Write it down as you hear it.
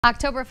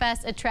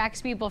Oktoberfest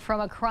attracts people from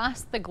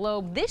across the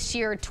globe. This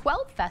year,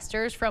 12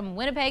 festers from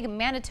Winnipeg,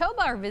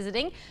 Manitoba are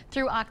visiting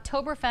through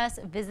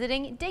Oktoberfest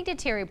Visiting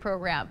Dignitary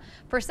Program.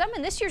 For some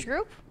in this year's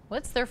group,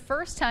 it's their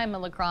first time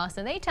in la-crosse,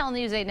 and they tell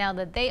News 8 Now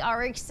that they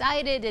are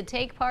excited to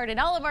take part in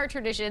all of our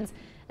traditions,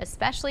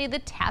 especially the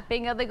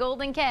tapping of the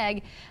golden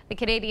keg. The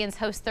Canadians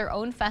host their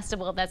own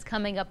festival that's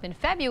coming up in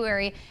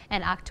February,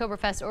 and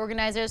Oktoberfest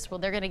organizers, well,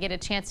 they're going to get a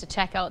chance to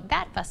check out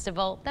that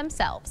festival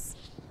themselves.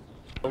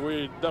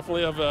 We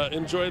definitely have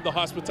enjoyed the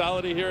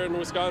hospitality here in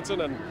Wisconsin,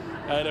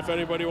 and if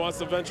anybody wants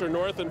to venture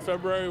north in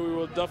February, we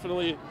will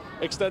definitely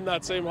extend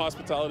that same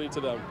hospitality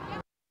to them.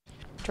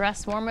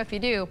 Dress warm if you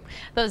do.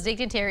 Those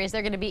dignitaries,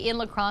 they're going to be in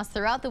la-crosse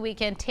throughout the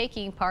weekend,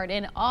 taking part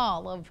in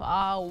all of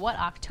what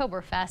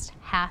Oktoberfest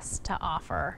has to offer.